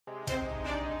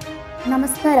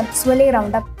നമസ്കാരം. സ്വലേ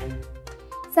റൗണ്ടപ്പ്.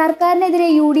 സർക്കാരിനെതിരെ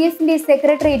UDFന്റെ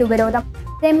സെക്രട്ടേറിയറ്റ് ഉപരോധം.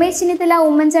 രമേശ് ചെന്നിത്തല,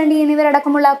 ഉമ്മൻചാണ്ടി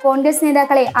എന്നിവരടക്കമുള്ള കോൺഗ്രസ്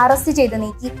നേതാക്കളെ അറസ്റ്റ് ചെയ്ത്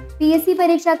നീക്കി. PSC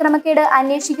പരീക്ഷാ ക്രമക്കേട്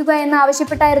അന്വേഷിക്കുക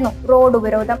എന്നാവശ്യപ്പെട്ടായിരുന്നു റോഡ്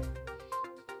ഉപരോധം.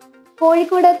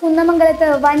 കോഴിക്കോട് കുന്നമംഗലത്ത്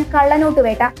വൻ കള്ളനോട്ട്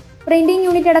വേട്ട. പ്രിന്റിംഗ്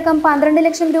യൂണിറ്റ് അടക്കം 12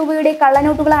 ലക്ഷം രൂപയുടെ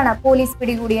കള്ളനോട്ടുകളാണ് പോലീസ്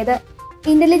പിടികൂടിയത്.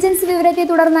 ഇന്റലിജൻസ് വിവരത്തെ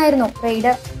തുടർന്നായിരുന്നു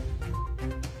റെയ്ഡ്.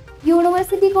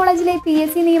 യൂണിവേഴ്സിറ്റി കോളേജിലെ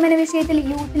PSC നിയമന വിഷയത്തിൽ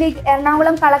യൂത്ത് ലീഗ്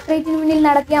എറണാകുളം കളക്ടറേറ്റിന് മുന്നിൽ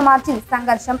നടത്തിയ മാർച്ചിൽ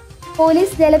സംഘർഷം.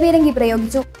 പോലീസ് ജലപീരങ്കി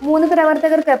പ്രയോഗിച്ചു. 3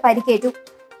 പ്രവർത്തകർക്ക് പരിക്കേറ്റു.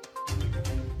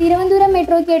 തിരുവനന്തപുരം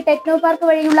മെട്രോയ്ക്ക് ടെക്നോ പാർക്ക്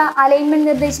വഴിയുള്ള അലൈൻമെന്റ്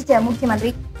നിർദ്ദേശിച്ച്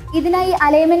മുഖ്യമന്ത്രി. ഇതിനായി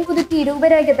അലൈൻമെന്റ് പുതുക്കി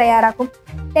രൂപരേഖ തയ്യാറാക്കും.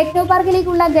 ടെക്നോ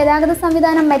പാർക്കിലേക്കുള്ള ഗതാഗത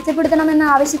സംവിധാനം മെച്ചപ്പെടുത്തണമെന്ന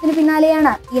ആവശ്യത്തിന്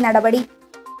പിന്നാലെയാണ് ഈ നടപടി.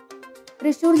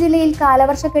 തൃശൂർ ജില്ലയിൽ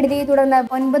കാലവർഷക്കെടുതിയെ തുടർന്ന്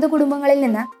 9 കുടുംബങ്ങളിൽ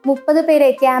നിന്ന് 30 പേരെ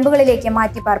ക്യാമ്പുകളിലേക്ക്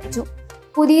മാറ്റിപ്പാർപ്പിച്ചു.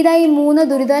 പുതിയതായി 3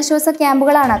 ദുരിതാശ്വാസ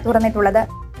ക്യാമ്പുകളാണ് തുറന്നിട്ടുള്ളത്.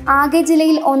 ആകെ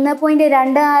ജില്ലയിൽ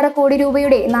 1.26 കോടി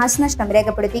രൂപയുടെ നാശനഷ്ടം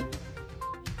രേഖപ്പെടുത്തി.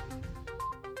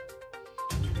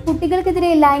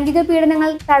 കുട്ടികൾക്കെതിരെ ലൈംഗിക പീഡനങ്ങൾ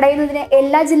തടയുന്നതിന്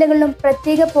എല്ലാ ജില്ലകളിലും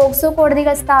പ്രത്യേക പോക്സോ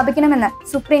കോടതികൾ സ്ഥാപിക്കണമെന്ന്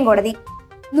സുപ്രീം കോടതി.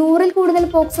 100-ൽ കൂടുതൽ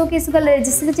പോക്സോ കേസുകൾ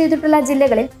രജിസ്റ്റർ ചെയ്തിട്ടുള്ള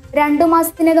ജില്ലകളിൽ 2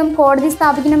 മാസത്തിനകം കോടതി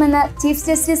സ്ഥാപിക്കണമെന്ന് ചീഫ്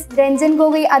ജസ്റ്റിസ് രഞ്ജൻ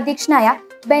ഗൊഗോയ് അധ്യക്ഷനായ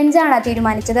ബെഞ്ചാണ്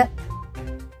തീരുമാനിച്ചത്.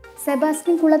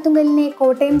 സെബാസ്റ്റ്യൻ കുളത്തുങ്കലിനെ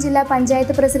കോട്ടയം ജില്ലാ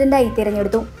പഞ്ചായത്ത് പ്രസിഡന്റായി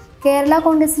തിരഞ്ഞെടുത്തു. കേരള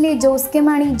കോൺഗ്രസിലെ ജോസ് കെ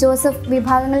മാണി, ജോസഫ്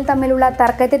വിഭാഗങ്ങൾ തമ്മിലുള്ള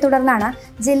തർക്കത്തെ തുടർന്നാണ്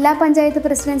ജില്ലാ പഞ്ചായത്ത്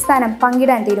പ്രസിഡന്റ് സ്ഥാനം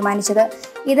പങ്കിടാൻ തീരുമാനിച്ചത്.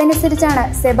 ഇതനുസരിച്ചാണ്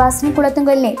സെബാസ്റ്റ്യൻ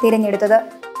കുളത്തുങ്കലിനെ തിരഞ്ഞെടുത്തത്.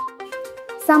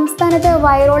 സംസ്ഥാനത്ത്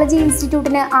വൈറോളജി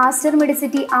ഇൻസ്റ്റിറ്റ്യൂട്ടിന് ആസ്റ്റർ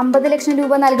മെഡിസിറ്റി 50 ലക്ഷം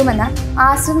രൂപ നൽകുമെന്ന്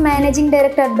Aster managing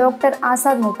director doctor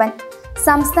Azad മൂപ്പൻ.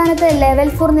 സംസ്ഥാനത്ത് ലെവൽ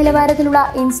 4 നിലവാരത്തിലുള്ള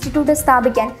ഇൻസ്റ്റിറ്റ്യൂട്ട്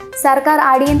സ്ഥാപിക്കാൻ സർക്കാർ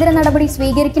അടിയന്തര നടപടി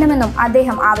സ്വീകരിക്കണമെന്നും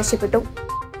അദ്ദേഹം ആവശ്യപ്പെട്ടു.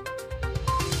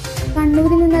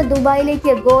 കണ്ണൂരിൽ നിന്ന്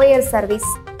ദുബായിലേക്ക് ഗോ എയർ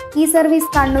സർവീസ്. ഈ സർവീസ്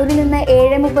കണ്ണൂരിൽ നിന്ന്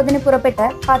 7:30 പുറപ്പെട്ട്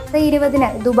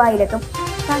 10:20 ദുബായിലെത്തും.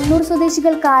 കണ്ണൂർ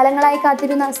സ്വദേശികൾ കാലങ്ങളായി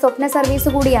കാത്തിരുന്ന സ്വപ്ന സർവീസ്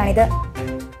കൂടിയാണിത്.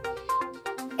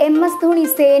 MS ധോണി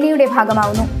സേനയുടെ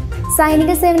ഭാഗമാവുന്നു.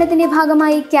 സൈനിക സേവനത്തിന്റെ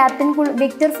ഭാഗമായി ക്യാപ്റ്റൻ കൂൾ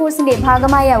വിക്ടർ ഫോഴ്സിന്റെ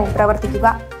ഭാഗമായാവും പ്രവർത്തിക്കുക.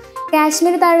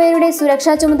 കാശ്മീർ താഴ്വരയുടെ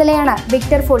സുരക്ഷാ ചുമതലയാണ്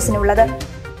വിക്ടർ ഫോഴ്സിനുള്ളത്.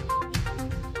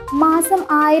 മാസം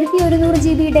 1100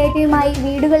 GB ഡേറ്റയുമായി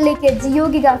വീടുകളിലേക്ക് ജിയോ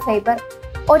ഗിഗ ഫൈബർ.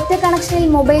 ഒറ്റ കണക്ഷനിൽ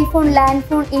mobile phone, land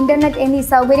phone, internet എന്നീ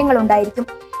സൗകര്യങ്ങൾ ഉണ്ടായിരിക്കും.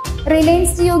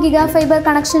 റിലയൻസ് ജിയോ ഗിഗ ഫൈബർ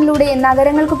കണക്ഷനിലൂടെ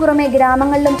നഗരങ്ങൾക്ക് പുറമെ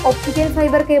ഗ്രാമങ്ങളിലും ഒപ്റ്റിക്കൽ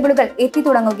ഫൈബർ കേബിളുകൾ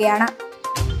എത്തിത്തുടങ്ങുകയാണ്.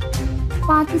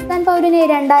 പാകിസ്ഥാൻ പൗരനെ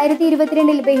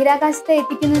 2022-ൽ ബഹിരാകാശത്ത്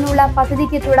എത്തിക്കുന്നതിനുള്ള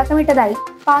പദ്ധതിക്ക് തുടക്കമിട്ടതായി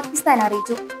പാകിസ്ഥാൻ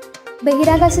അറിയിച്ചു.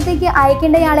 ബഹിരാകാശത്തേക്ക്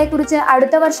അയക്കേണ്ടയാളെക്കുറിച്ച്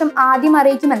അടുത്ത വർഷം ആദ്യം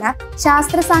അറിയിക്കുമെന്ന്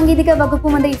ശാസ്ത്ര സാങ്കേതിക വകുപ്പ്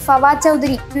മന്ത്രി ഫവാദ്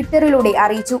ചൗധരി ട്വിറ്ററിലൂടെ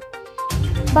അറിയിച്ചു.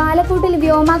 ബാലക്കോട്ടിൽ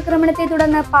വ്യോമാക്രമണത്തെ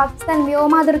തുടർന്ന് പാകിസ്ഥാൻ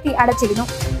വ്യോമാതിർത്തി അടച്ചിരുന്നു.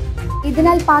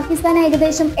 ഇതിനാൽ പാകിസ്ഥാന്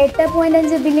ഏകദേശം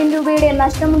 8.5 ബില്യൺ രൂപയുടെ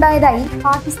നഷ്ടമുണ്ടായതായി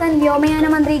പാകിസ്ഥാൻ വ്യോമയാന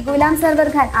മന്ത്രി ഗുലാം സർവർ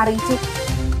ഖാൻ അറിയിച്ചു.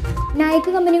 നൈക്ക്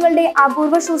കമ്പനികളുടെ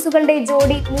അപൂർവ ഷൂസുകളുടെ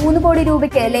ജോഡി 3 കോടി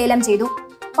രൂപയ്ക്ക് ലേലം ചെയ്തു.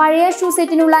 പഴയ ഷൂ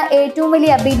സെറ്റിനുള്ള ഏറ്റവും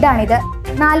വലിയ ബിഡാണിത്.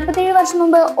 47 വർഷം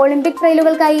മുമ്പ് ഒളിമ്പിക്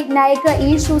ട്രയലുകൾക്കായി നൈക്ക് ഈ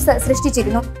ഷൂസ്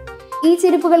സൃഷ്ടിച്ചിരുന്നു. ഈ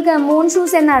ചെരുപ്പുകൾക്ക് മൂൺ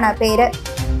ഷൂസ് എന്നാണ് പേര്.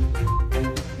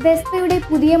 വെസ്പയുടെ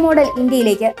പുതിയ മോഡൽ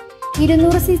ഇന്ത്യയിലേക്ക്.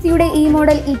 200cc ഈ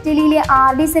മോഡൽ ഇറ്റലിയിലെ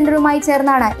RD സെന്ററുമായി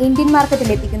ചേർന്നാണ് ഇന്ത്യൻ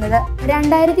മാർക്കറ്റിൽ എത്തിക്കുന്നത്.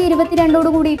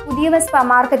 2022 പുതിയ വെസ്പ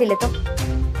മാർക്കറ്റിലെത്തും.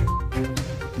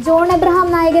 ജോൺ എബ്രഹാം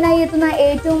നായകനായി എത്തുന്ന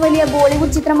ഏറ്റവും വലിയ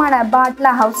ബോളിവുഡ് ചിത്രമാണ് ബാട്ട്ല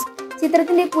ഹൗസ്.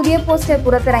 ചിത്രത്തിന്റെ പുതിയ പോസ്റ്റർ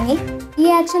പുറത്തിറങ്ങി. ഈ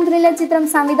ആക്ഷൻ ത്രില്ലർ ചിത്രം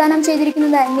സംവിധാനം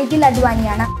ചെയ്തിരിക്കുന്നത് നിഖിൽ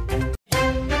അഡ്വാനിയാണ്.